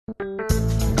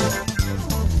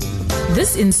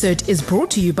This insert is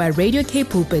brought to you by Radio K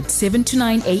Pulpit 7 to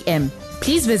 9 a.m.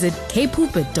 Please visit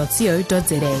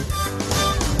kpulpit.co.za.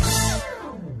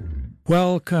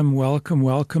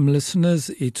 Welcome, listeners.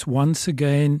 It's once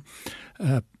again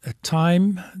a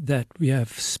time that we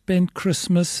have spent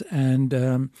Christmas, and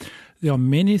there are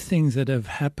many things that have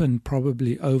happened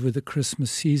probably over the Christmas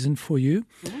season for you.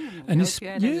 And hope you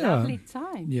had a lovely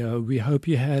time. Yeah, we hope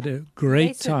you had a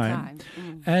great time.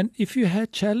 And if you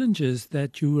had challenges,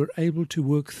 that you were able to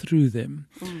work through them.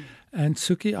 And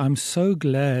Suki, I'm so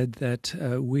glad that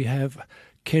we have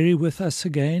Kerry with us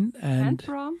again. And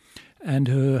Braam. And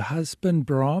her husband,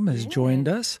 Braam, has joined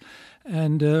us.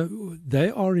 And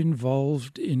they are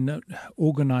involved in an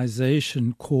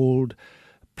organization called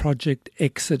Project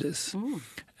Exodus.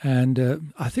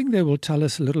 And I think they will tell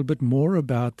us a little bit more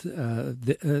about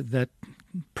that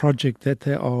project that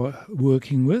they are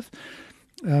working with.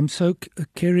 So,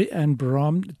 Kerry and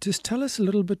Braam, just tell us a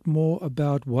little bit more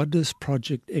about what does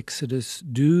Project Exodus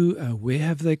do? Where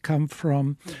have they come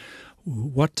from?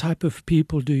 What type of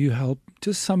people do you help?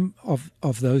 Just some of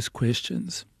those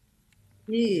questions.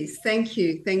 Yes, thank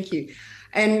you.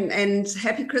 And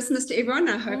happy Christmas to everyone.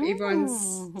 I hope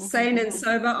everyone's sane and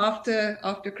sober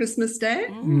after Christmas Day.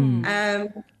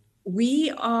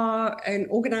 We are an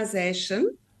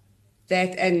organization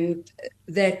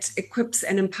that equips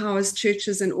and empowers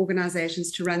churches and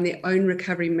organizations to run their own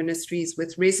recovery ministries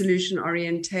with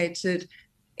resolution-orientated,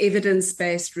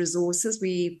 evidence-based resources.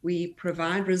 We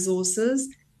provide resources,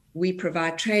 we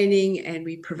provide training, and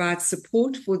we provide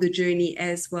support for the journey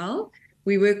as well.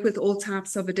 We work with all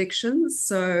types of addictions,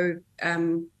 so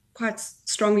quite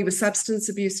strongly with substance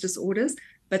abuse disorders,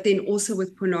 but then also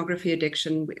with pornography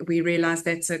addiction. We realize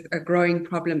that's a growing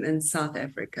problem in South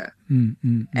Africa.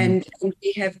 And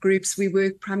we have groups. We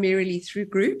work primarily through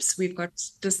groups. We've got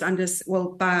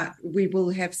we will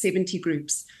have 70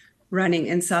 groups running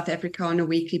in South Africa on a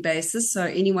weekly basis. So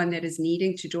anyone that is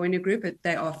needing to join a group,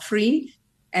 they are free,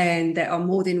 and they are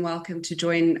more than welcome to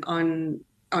join on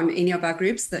any of our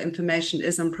groups. The information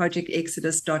is on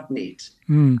projectexodus.net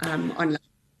online.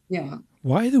 Yeah.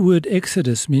 Why the word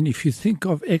Exodus? I mean, if you think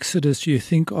of Exodus, you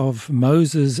think of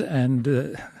Moses and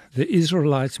the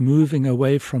Israelites moving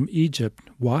away from Egypt.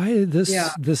 Why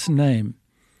this name?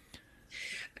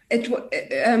 It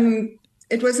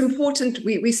was important.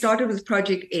 We started with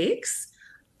Project X,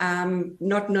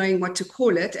 not knowing what to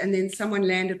call it, and then someone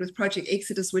landed with Project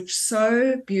Exodus, which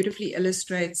so beautifully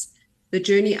illustrates the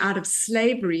journey out of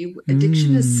slavery.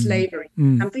 Addiction is slavery,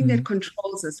 something that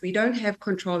controls us. We don't have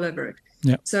control over it.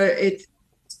 Yep. So it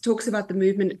talks about the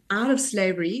movement out of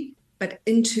slavery, but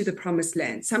into the promised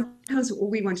land. Sometimes all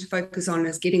we want to focus on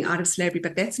is getting out of slavery,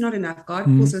 but that's not enough. God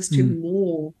calls us to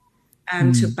more,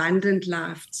 to abundant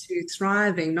life, to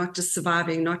thriving, not just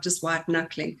surviving, not just white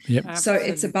knuckling. Yep. So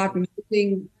it's about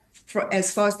moving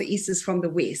as far as the east is from the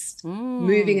west,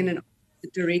 moving in an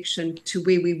opposite direction to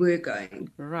where we were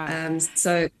going. Right.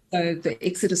 So the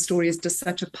Exodus story is just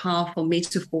such a powerful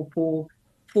metaphor for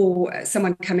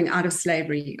someone coming out of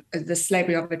slavery, the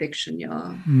slavery of addiction.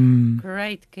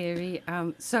 Great, Kerry.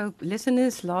 So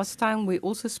listeners, last time we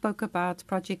also spoke about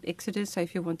Project Exodus. So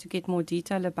if you want to get more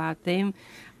detail about them,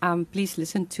 please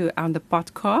listen to on the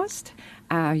podcast.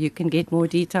 You can get more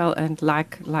detail, and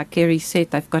like Kerry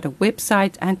said, they've got a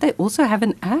website, and they also have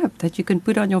an app that you can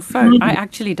put on your phone. I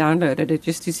actually downloaded it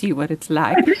just to see what it's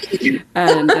like,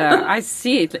 and I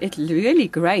see it. It's really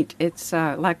great. It's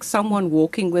like someone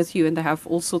walking with you, and they have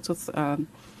all sorts of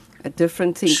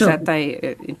different things that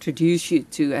they introduce you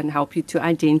to and help you to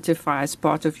identify as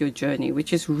part of your journey,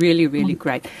 which is really, really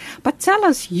great. But tell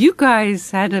us, you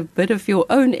guys had a bit of your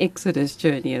own Exodus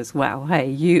journey as well. Hey,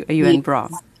 you and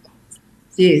Braam.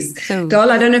 Yes. So, Dol,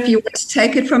 I don't know if you want to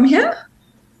take it from here.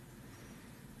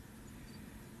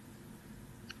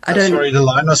 Sorry, the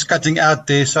line was cutting out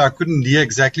there, so I couldn't hear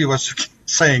exactly what you're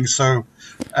saying. So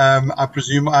I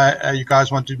presume you guys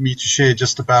wanted me to share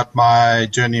just about my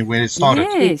journey, where it started.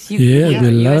 Yes, we'd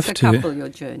love as a to. couple, your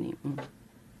journey.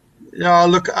 Yeah,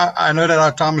 look, I know that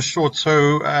our time is short,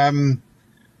 so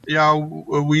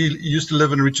we used to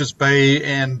live in Richards Bay,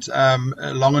 and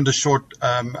long and the short,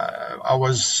 I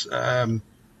was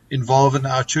involved in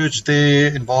our church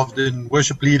there, involved in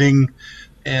worship leading,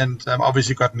 and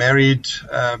obviously got married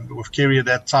with Kerry at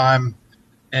that time.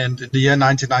 And in the year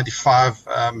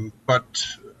 1995, got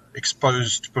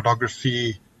exposed to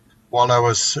pornography while I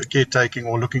was caretaking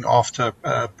or looking after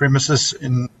premises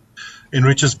in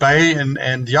Richards Bay, and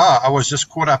I was just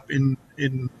caught up in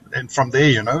from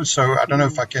there, so I don't know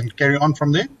if I can carry on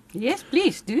from there. Yes,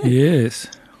 please do. Yes.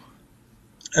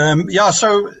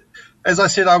 So as I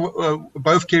said,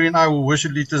 both Kerry and I were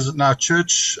worship leaders in our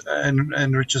church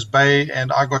in Richards Bay,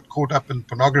 and I got caught up in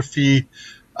pornography.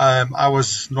 I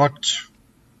was not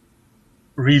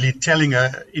really telling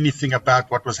her anything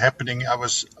about what was happening. I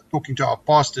was talking to our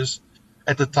pastors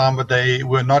at the time, but they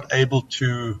were not able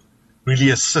to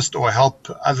really assist or help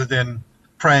other than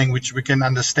praying, which we can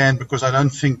understand, because I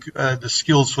don't think the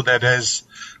skills for that has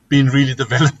been really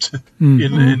developed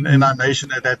in our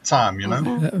nation at that time, you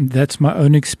know. That's my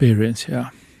own experience,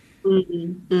 yeah.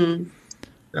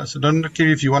 Yeah, so don't know,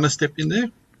 Kerry, if you want to step in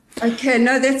there. Okay,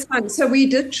 no, that's fine. So we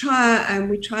did try,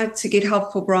 we tried to get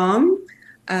help for Braam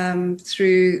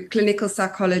through clinical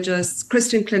psychologists,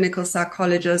 Christian clinical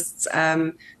psychologists,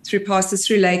 through pastors,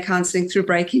 through lay counseling, through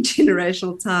breaking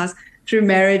generational ties, through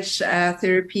marriage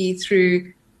therapy,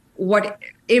 through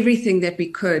everything that we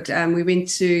could. We went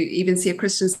to even see a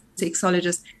Christian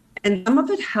sexologist, and some of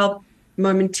it helped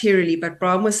momentarily, but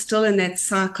Braam was still in that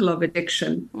cycle of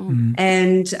addiction.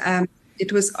 And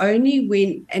it was only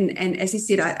when, and as he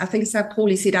said, I think it's like Paul,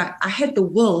 he said, I had the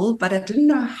will, but I didn't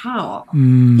know how.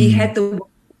 He had the will,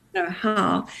 know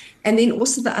how. And then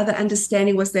also the other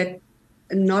understanding was that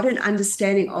not an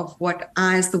understanding of what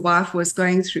I, as the wife, was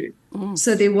going through.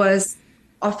 So there was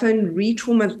often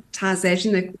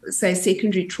re-traumatization, that say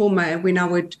secondary trauma, when I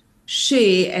would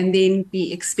share and then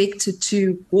be expected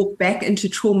to walk back into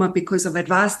trauma because of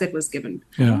advice that was given.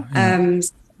 So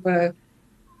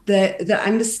the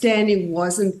understanding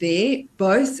wasn't there,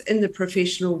 both in the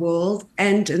professional world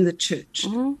and in the church.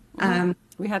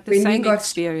 We had the same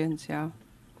experience,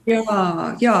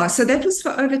 Yeah. So that was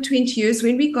for over 20 years.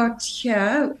 When we got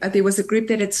here, there was a group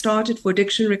that had started for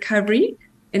addiction recovery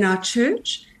in our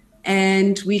church.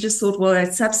 And we just thought, well,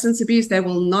 that's substance abuse. They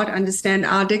will not understand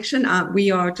our addiction. We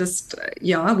are just,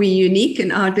 we're unique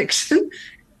in our addiction.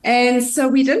 And so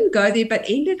we didn't go there, but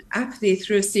ended up there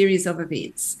through a series of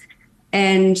events.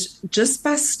 And just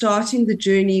by starting the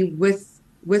journey with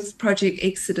Project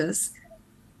Exodus,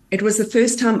 it was the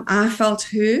first time I felt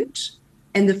heard,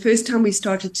 and the first time we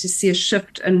started to see a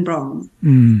shift in Braam.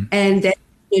 And that's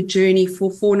a journey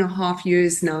for 4.5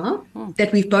 years now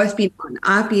that we've both been on.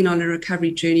 I've been on a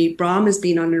recovery journey. Braam has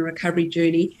been on a recovery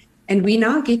journey. And we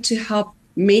now get to help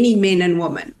many men and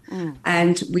women.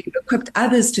 And we've equipped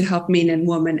others to help men and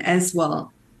women as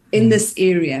well in this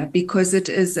area, because it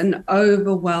is an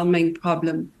overwhelming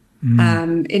problem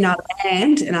in our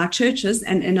land, in our churches,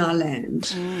 and in our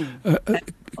land.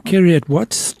 Kerry, at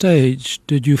what stage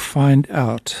did you find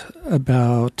out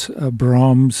about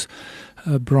Braam's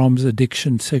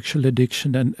addiction, sexual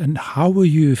addiction, and how were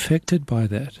you affected by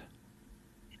that?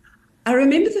 I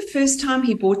remember the first time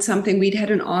he bought something. We'd had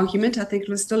an argument. I think it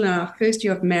was still in our first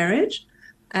year of marriage.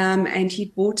 And he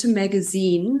bought a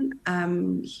magazine.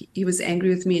 He was angry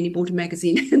with me, and he bought a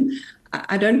magazine.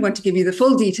 I don't want to give you the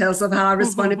full details of how I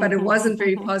responded, but it wasn't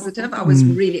very positive. I was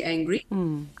really angry.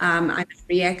 I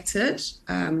reacted.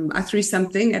 I threw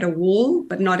something at a wall,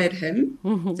 but not at him,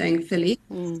 thankfully.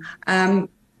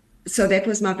 So that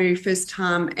was my very first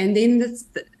time. And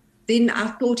then I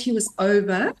thought he was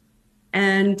over.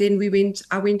 And then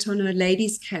I went on a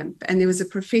ladies' camp, and there was a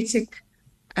prophetic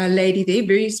lady there,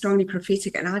 very strongly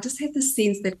prophetic. And I just had the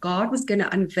sense that God was going to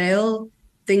unveil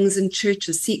things in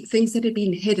churches, things that had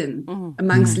been hidden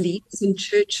amongst leaders in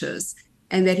churches,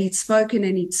 and that he'd spoken,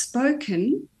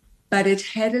 but they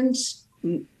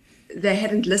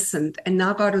hadn't listened. And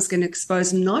now God was going to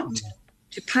expose, not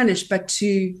to punish, but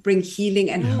to bring healing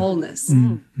and wholeness.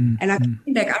 And I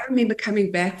remember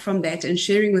coming back from that and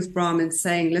sharing with Braam and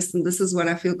saying, listen, this is what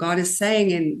I feel God is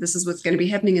saying, and this is what's going to be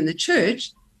happening in the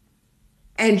church.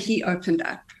 And he opened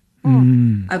up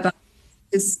about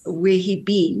where he'd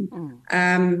been.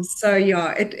 So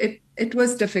it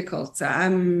was difficult. I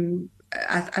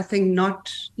think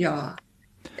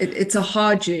it's a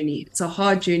hard journey. It's a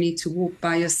hard journey to walk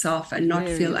by yourself and not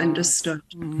feel understood.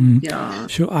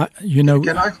 Sure.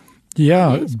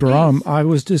 Yes, Braam, please. I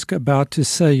was just about to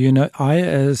say, I,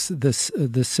 as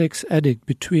the sex addict,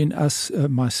 between us,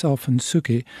 myself and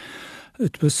Suki,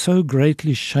 it was so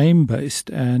greatly shame-based,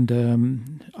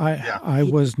 and I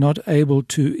was not able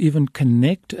to even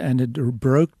connect, and it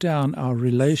broke down our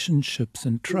relationships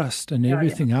and trust and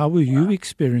everything. How were you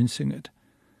experiencing it?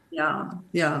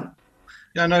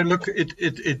 Yeah, no, look,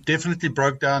 it definitely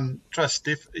broke down trust.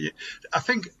 I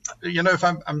think, if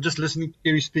I'm just listening to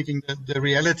Kerry speaking, the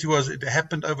reality was it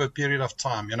happened over a period of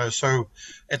time, so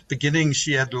at the beginning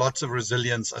she had lots of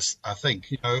resilience, I think,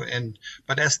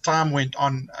 but as time went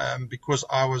on, because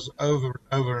I was over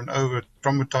and over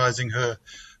traumatizing her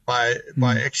by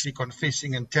actually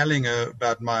confessing and telling her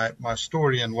about my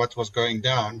story and what was going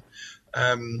down,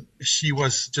 she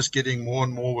was just getting more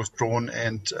and more withdrawn,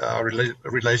 and our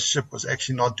relationship was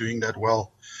actually not doing that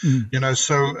well.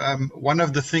 So one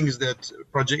of the things that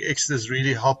Project Exodus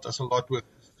really helped us a lot with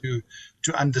is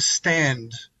to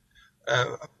understand,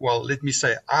 let me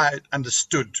say, I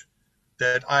understood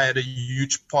that I had a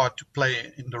huge part to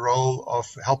play in the role of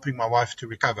helping my wife to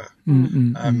recover.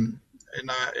 And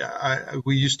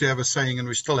we used to have a saying, and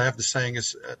we still have the saying,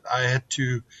 is I had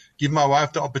to give my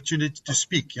wife the opportunity to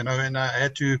speak, and I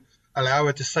had to allow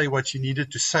her to say what she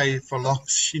needed to say for long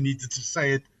as she needed to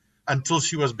say it until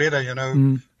she was better,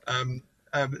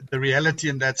 The reality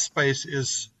in that space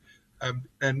is,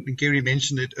 and Gary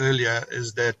mentioned it earlier,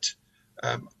 is that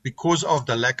because of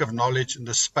the lack of knowledge in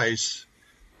the space,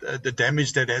 the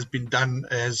damage that has been done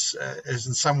has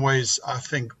in some ways, I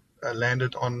think,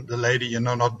 landed on the lady,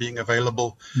 not being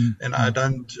available. And I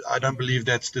don't believe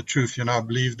that's the truth. I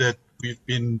believe that we've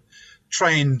been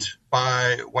trained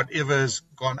by whatever's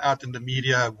gone out in the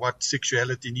media, what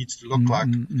sexuality needs to look like.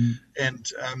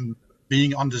 And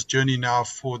being on this journey now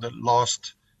for the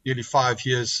last nearly 5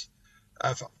 years,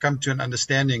 I've come to an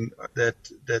understanding that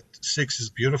sex is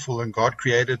beautiful and God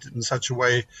created it in such a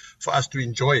way for us to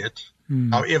enjoy it.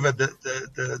 However,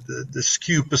 the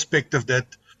skew perspective that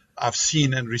I've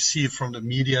seen and received from the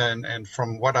media and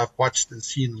from what I've watched and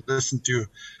seen and listened to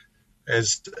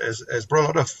has brought a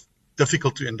lot of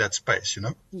difficulty in that space,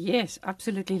 Yes,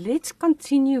 absolutely. Let's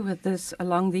continue with this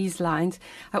along these lines.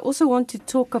 I also want to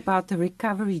talk about the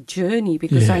recovery journey,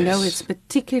 because I know it's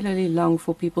particularly long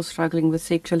for people struggling with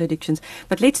sexual addictions.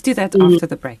 But let's do that after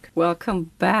the break.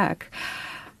 Welcome back.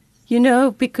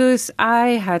 Because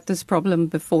I had this problem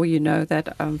before,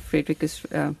 that Frederick has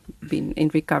been in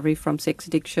recovery from sex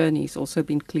addiction. He's also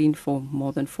been clean for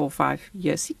more than 4 or 5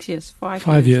 years, 6 years,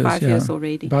 5 years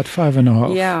already. About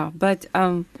 5.5. Yeah, but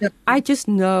I just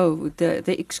know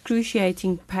the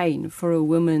excruciating pain for a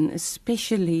woman,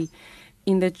 especially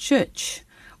in the church,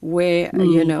 where,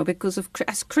 because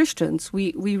as Christians,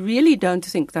 we really don't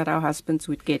think that our husbands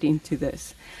would get into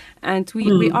this. And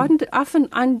we often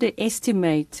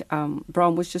underestimate,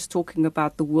 Braam was just talking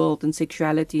about the world and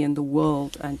sexuality in the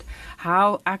world, and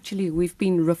how actually we've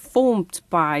been reformed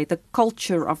by the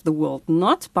culture of the world,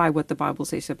 not by what the Bible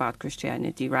says about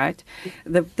Christianity, right?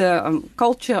 The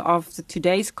culture of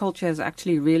today's culture has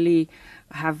actually really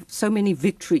have so many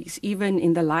victories, even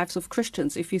in the lives of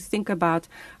Christians. If you think about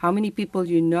how many people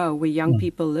where young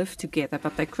people live together,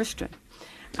 but they're Christian.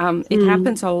 It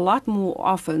happens a lot more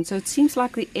often. So it seems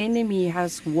like the enemy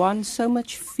has won so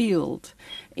much field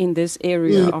in this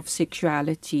area of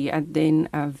sexuality, and then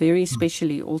very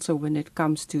especially also when it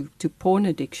comes to porn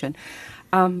addiction.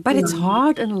 But it's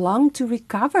hard and long to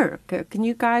recover. Can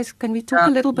we talk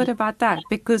a little bit about that?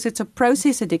 Because it's a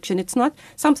process addiction. It's not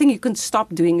something you can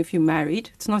stop doing if you're married.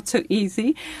 It's not so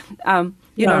easy.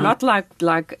 Not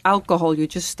like alcohol, you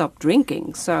just stop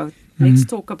drinking. So let's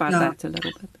talk about that a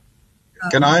little bit.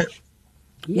 Can I?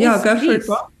 Yes, go for it.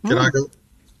 Can I go?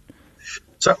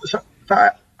 So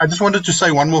I just wanted to say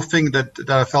one more thing that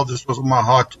I felt this was on my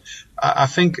heart. I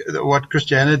think that what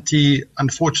Christianity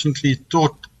unfortunately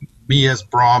taught me as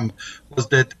Braam was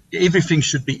that everything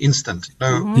should be instant.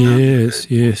 Yes.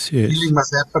 Healing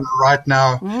must happen right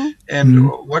now. And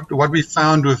what we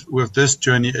found with this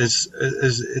journey is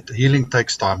healing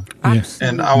takes time. Absolutely.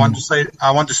 And I want to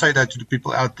say that to the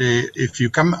people out there: if you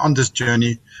come on this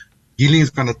journey, healing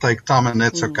is going to take time, and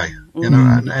that's okay.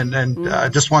 And I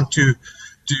just want to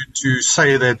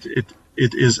say that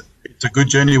it's a good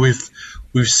journey.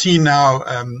 We've seen now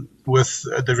with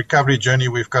the recovery journey,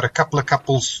 we've got a couple of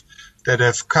couples that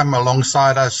have come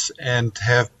alongside us and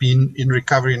have been in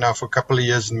recovery now for a couple of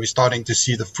years, and we're starting to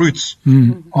see the fruits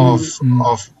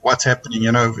of what's happening.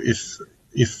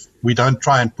 If we don't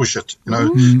try and push it,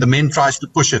 the men tries to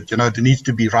push it. It needs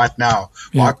to be right now.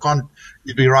 Why can't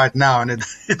it be right now? And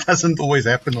it doesn't always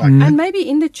happen like that. And maybe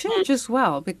in the church as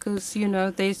well, because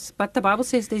but the Bible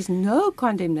says there's no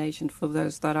condemnation for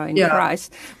those that are in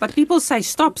Christ. But people say,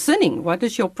 stop sinning. What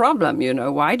is your problem?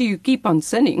 Why do you keep on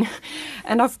sinning?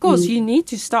 And of course you need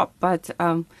to stop, but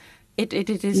it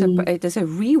is a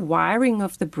rewiring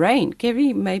of the brain.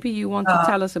 Kerry, maybe you want to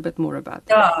tell us a bit more about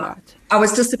that. Right? I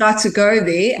was just about to go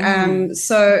there.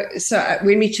 So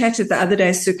when we chatted the other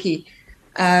day, Suki,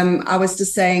 I was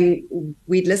just saying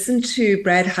we'd listened to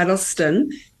Brad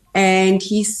Huddleston, and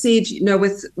he said,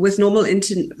 with normal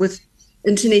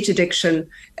internet addiction,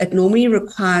 it normally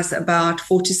requires about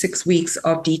 4 to 6 weeks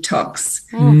of detox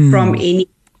from any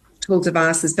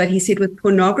devices. But he said with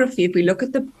pornography, if we look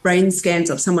at the brain scans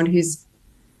of someone who's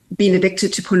been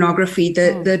addicted to pornography,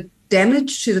 the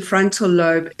damage to the frontal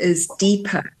lobe is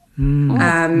deeper.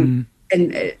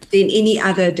 than any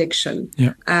other addiction.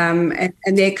 Yeah. And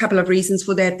there are a couple of reasons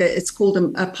for that. It's called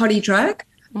a polydrug.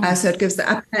 So it gives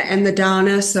the upper and the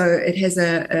downer, so it has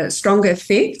a stronger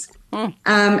effect.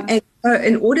 And so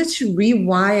in order to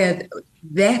rewire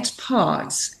that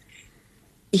part,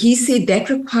 he said that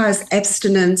requires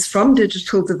abstinence from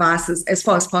digital devices as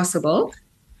far as possible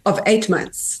of 8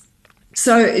 months.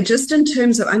 So just in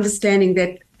terms of understanding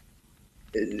that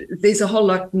there's a whole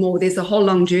lot more, there's a whole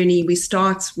long journey.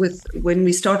 When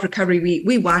we start recovery,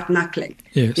 we white knuckling.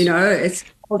 Yes. It's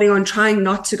holding on, trying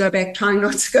not to go back, trying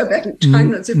not to go back, and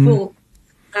trying not to fall.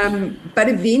 But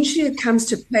eventually it comes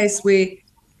to a place where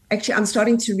actually I'm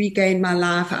starting to regain my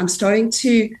life. I'm starting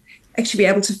to actually be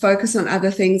able to focus on other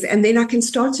things. And then I can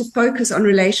start to focus on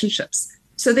relationships.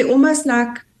 So they're almost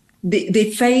like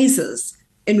they're phases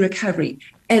in recovery.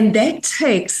 And that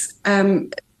takes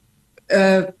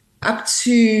up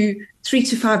to 3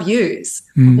 to 5 years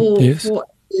for a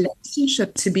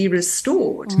relationship to be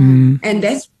restored. And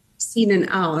that's seen in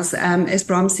ours. As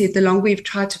Braam said, the longer we've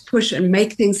tried to push and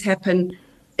make things happen,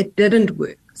 it didn't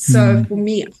work. So for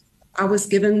me, I was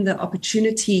given the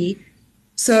opportunity.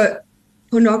 So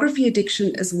pornography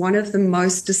addiction is one of the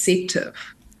most deceptive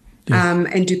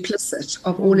and duplicit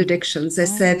of all addictions. They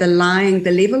say the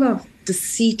level of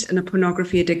deceit in a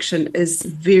pornography addiction is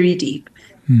very deep.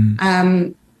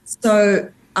 So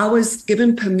I was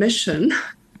given permission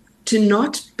to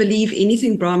not believe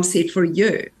anything Braam said for a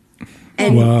year.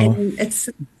 And it's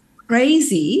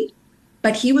crazy,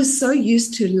 but he was so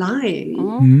used to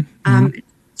lying,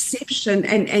 deception,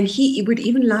 and he would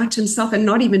even lie to himself and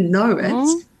not even know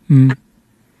it.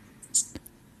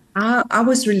 I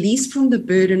was released from the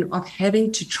burden of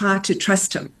having to try to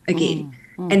trust him again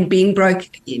and being broken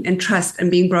again, and trust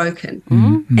and being broken.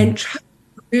 And trust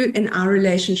grew in our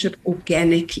relationship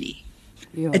organically.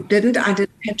 I didn't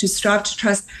have to strive to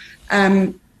trust.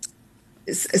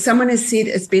 Someone has said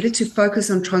it's better to focus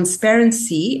on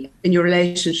transparency in your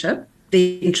relationship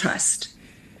than trust,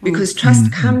 because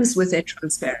trust comes with that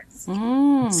transparency.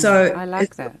 So I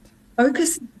like that.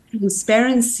 Focus on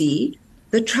transparency,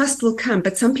 the trust will come.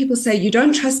 But some people say, you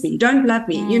don't trust me, you don't love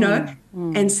me,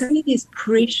 and suddenly there's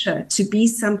pressure to be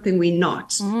something we're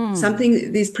not.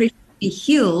 There's pressure to be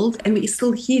healed, and we're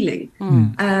still healing.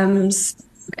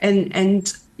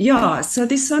 So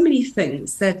there's so many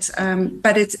things that,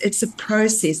 but it's a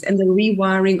process, and the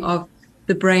rewiring of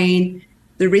the brain,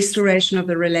 the restoration of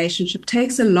the relationship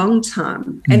takes a long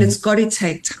time, and it's got to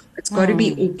take time. It's got to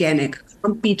be organic. It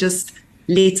can't be just,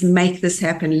 let's make this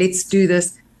happen, let's do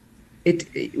this.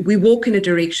 We walk in a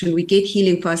direction, we get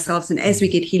healing for ourselves, and as we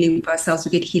get healing for ourselves,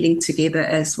 we get healing together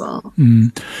as well.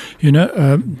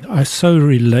 I so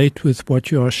relate with what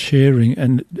you are sharing,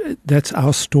 and that's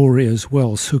our story as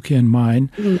well, Suki and mine.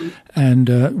 And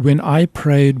when I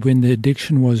prayed, when the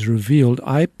addiction was revealed,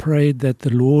 I prayed that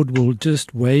the Lord will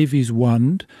just wave his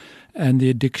wand and the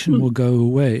addiction will go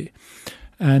away.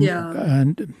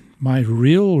 And my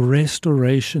real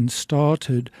restoration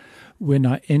started when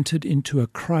I entered into a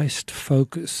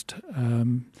Christ-focused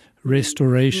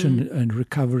restoration and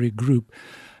recovery group.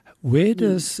 Where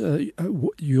does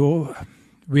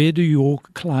where do your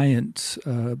clients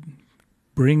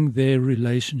bring their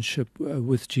relationship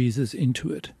with Jesus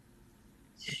into it?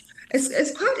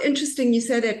 It's quite interesting you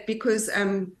say that, because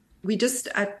we just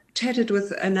chatted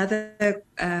with another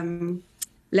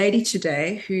lady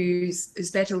today who's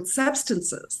battled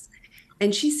substances,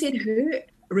 and she said her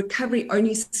recovery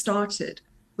only started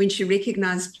when she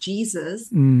recognized Jesus.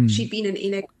 She'd been in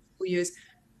NA for 4 years,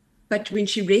 but when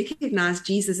she recognized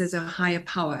Jesus as a higher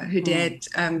power, her dad,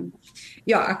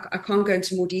 I can't go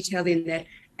into more detail than that.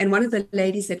 And one of the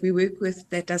ladies that we work with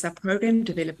that does our program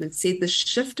development said the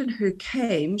shift in her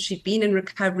came. She'd been in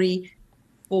recovery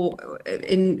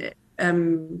in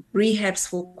rehabs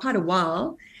for quite a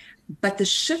while, but the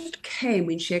shift came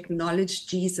when she acknowledged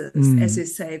Jesus as her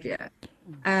savior.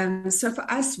 So for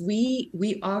us, we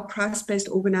are a Christ-based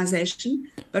organization,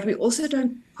 but we also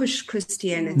don't push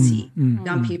Christianity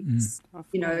down people's,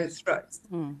 throats.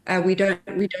 We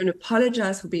don't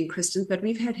apologize for being Christians, but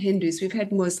we've had Hindus, we've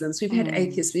had Muslims, we've had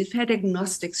atheists, we've had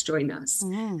agnostics join us,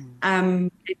 and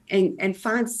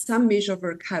find some measure of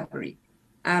recovery.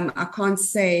 I can't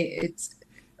say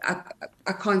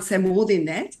I can't say more than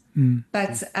that,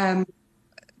 but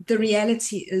the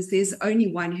reality is there's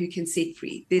only one who can set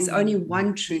free. There's only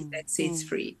one truth that sets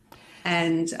free.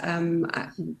 And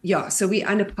so we're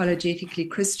unapologetically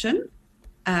Christian,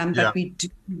 but we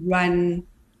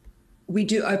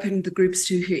do open the groups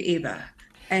to whoever.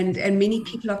 And many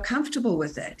people are comfortable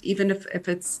with that, even if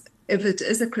it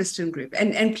is a Christian group,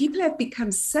 and people have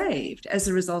become saved as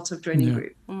a result of joining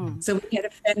group. So we had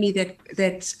a family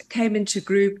that came into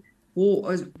group,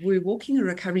 we're walking a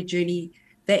recovery journey.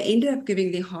 They ended up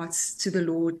giving their hearts to the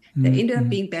Lord. They ended up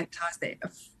being baptized. They're a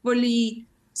fully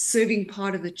serving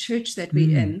part of the church that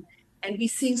we're in. And we're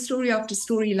seeing story after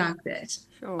story like that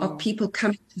of people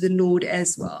coming to the Lord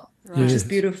as well, which is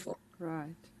beautiful.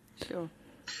 Right. Sure.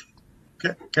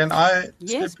 Can I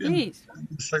Yes, step in please.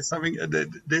 and say something?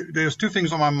 There's two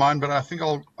things on my mind, but I think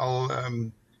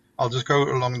I'll just go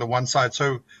along the one side.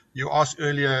 So you asked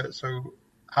earlier, so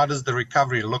how does the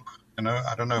recovery look?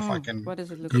 I don't know if I can. What does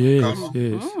it look Yes, like?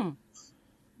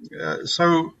 yes.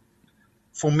 So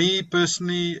for me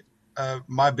personally,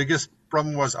 my biggest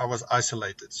problem was I was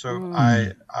isolated. So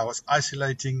I was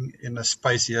isolating in a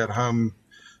space here at home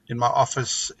in my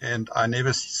office, and I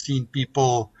never seen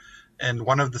people. And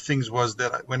one of the things was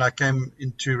that when I came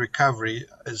into recovery,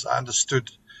 is I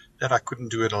understood that I couldn't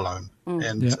do it alone.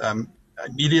 And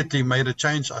immediately made a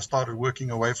change. I started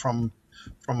working away from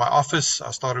my office.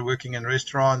 I started working in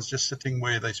restaurants, just sitting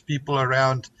where there's people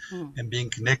around and being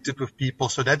connected with people.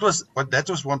 So that was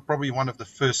probably one of the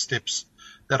first steps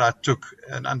that I took.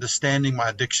 And understanding my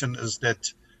addiction is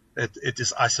that it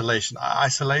is isolation. I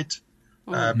isolate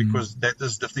because that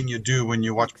is the thing you do when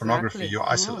you watch pornography. You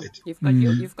isolate. You've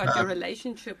got your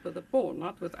relationship with the porn,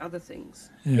 not with other things.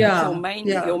 Yeah.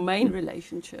 Your main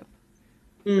relationship.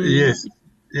 Yes.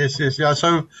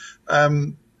 So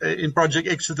in Project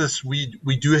Exodus,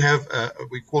 we do have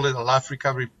we call it a life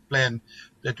recovery plan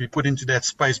that we put into that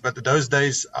space. But those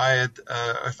days I had,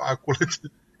 if I call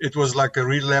it was like a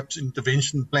relapse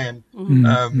intervention plan.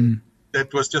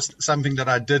 That was just something that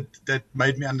I did that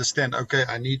made me understand, okay,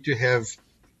 I need to have,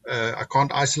 I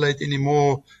can't isolate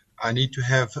anymore. I need to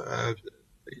have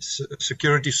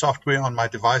security software on my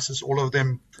devices, all of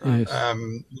them,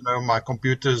 my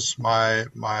computers, my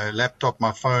laptop,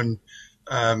 my phone,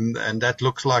 and that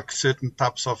looks like certain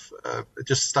types of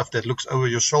just stuff that looks over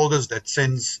your shoulders that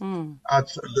sends out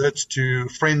alerts to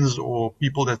friends or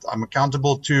people that I'm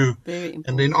accountable to.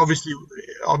 And then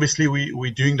obviously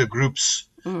we're doing the groups.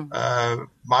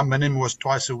 My minimum was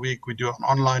twice a week. We do an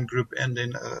online group and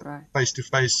then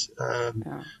face-to-face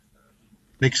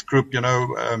mixed group,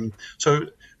 So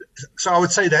I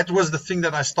would say that was the thing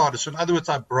that I started. So in other words,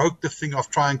 I broke the thing of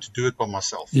trying to do it by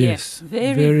myself. Yes,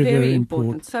 very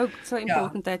important. So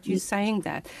important that you're saying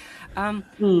that.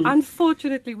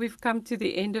 Unfortunately, we've come to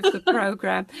the end of the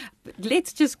program.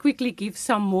 Let's just quickly give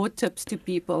some more tips to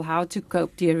people how to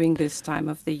cope during this time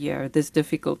of the year, this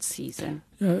difficult season.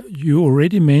 You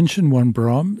already mentioned one,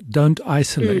 Braam. Don't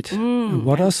isolate.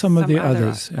 What are some of the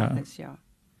others?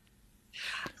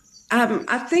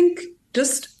 I think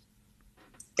just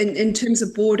in terms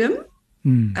of boredom,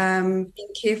 being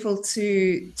careful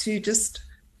to just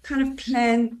kind of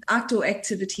plan outdoor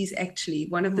activities. Actually,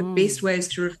 one of the best ways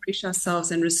to refresh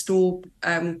ourselves and restore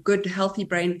good, healthy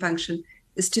brain function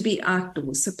is to be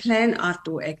outdoors. So plan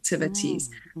outdoor activities.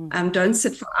 Don't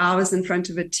sit for hours in front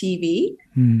of a TV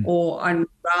or on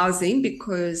browsing,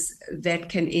 because that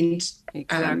can end.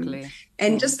 Exactly.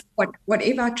 And just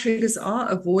whatever our triggers are,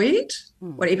 avoid.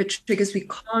 Whatever triggers we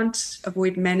can't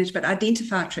avoid, manage, but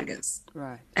identify triggers.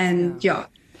 Right. And yeah.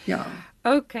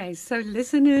 Okay, so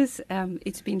listeners,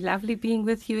 it's been lovely being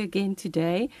with you again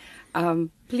today.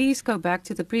 Please go back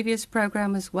to the previous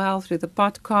program as well through the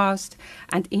podcast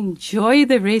and enjoy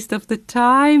the rest of the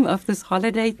time of this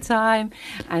holiday time.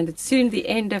 And it's soon the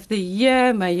end of the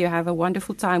year. May you have a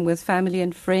wonderful time with family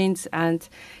and friends. And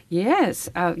yes,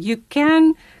 you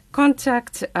can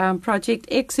contact Project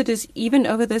Exodus even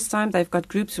over this time. They've got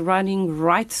groups running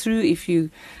right through. If you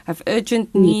have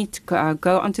urgent need,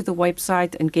 go onto the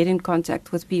website and get in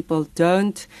contact with people.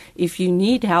 If you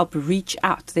need help, reach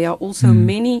out. There are also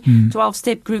many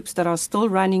 12-step groups that are still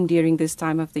running during this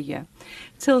time of the year.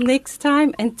 Till next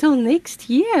time, until next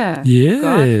year. Yes.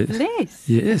 God bless.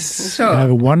 Yes. Have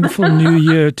a wonderful new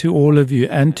year to all of you,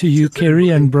 and to you, Kerry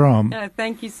and Braam.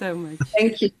 Thank you so much.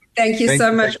 Thank you. Thank you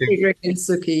so much, Frederick and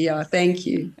Suki. Yeah, thank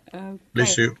you.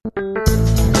 Bless you.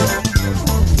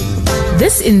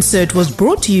 This insert was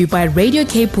brought to you by Radio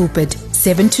K Pulpit,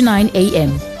 7 to 9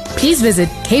 a.m. Please visit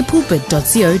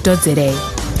kpulpit.co.za.